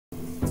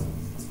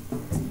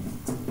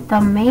The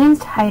main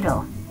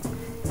title,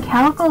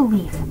 Calico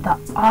Leaf, the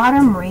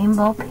Autumn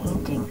Rainbow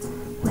Painting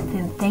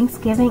within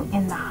Thanksgiving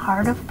in the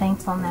Heart of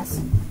Thankfulness.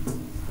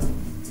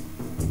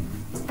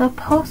 The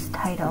post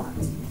title,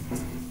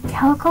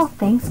 Calico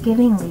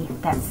Thanksgiving Leaf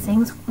that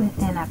sings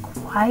within a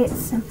quiet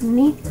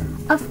symphony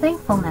of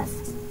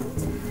thankfulness.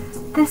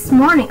 This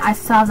morning I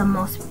saw the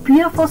most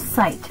beautiful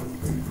sight,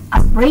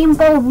 a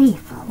rainbow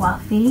leaf while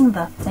feeding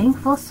the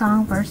thankful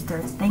songbirds their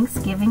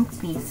Thanksgiving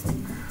feast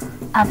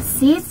of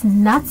seeds,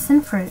 nuts,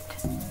 and fruit.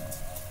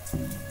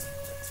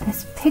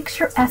 This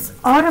picturesque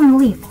autumn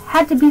leaf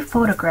had to be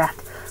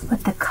photographed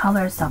with the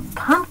colors of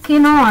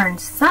pumpkin orange,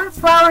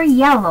 sunflower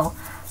yellow,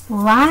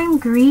 lime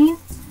green,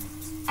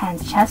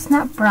 and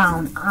chestnut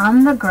brown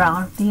on the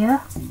ground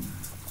via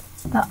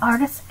the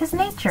artist is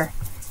nature,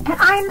 and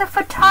I am the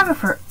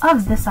photographer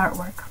of this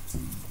artwork.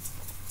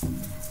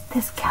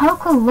 This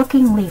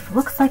calico-looking leaf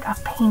looks like a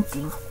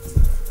painting.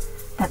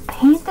 The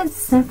painted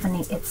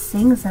symphony it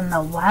sings in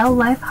the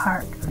wildlife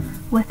heart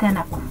within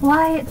a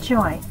quiet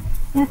joy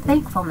and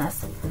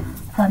thankfulness,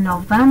 the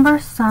November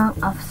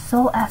song of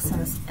soul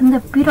essence in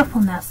the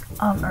beautifulness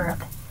of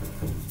earth,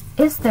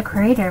 is the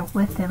creator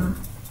within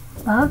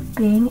love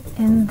being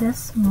in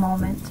this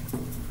moment.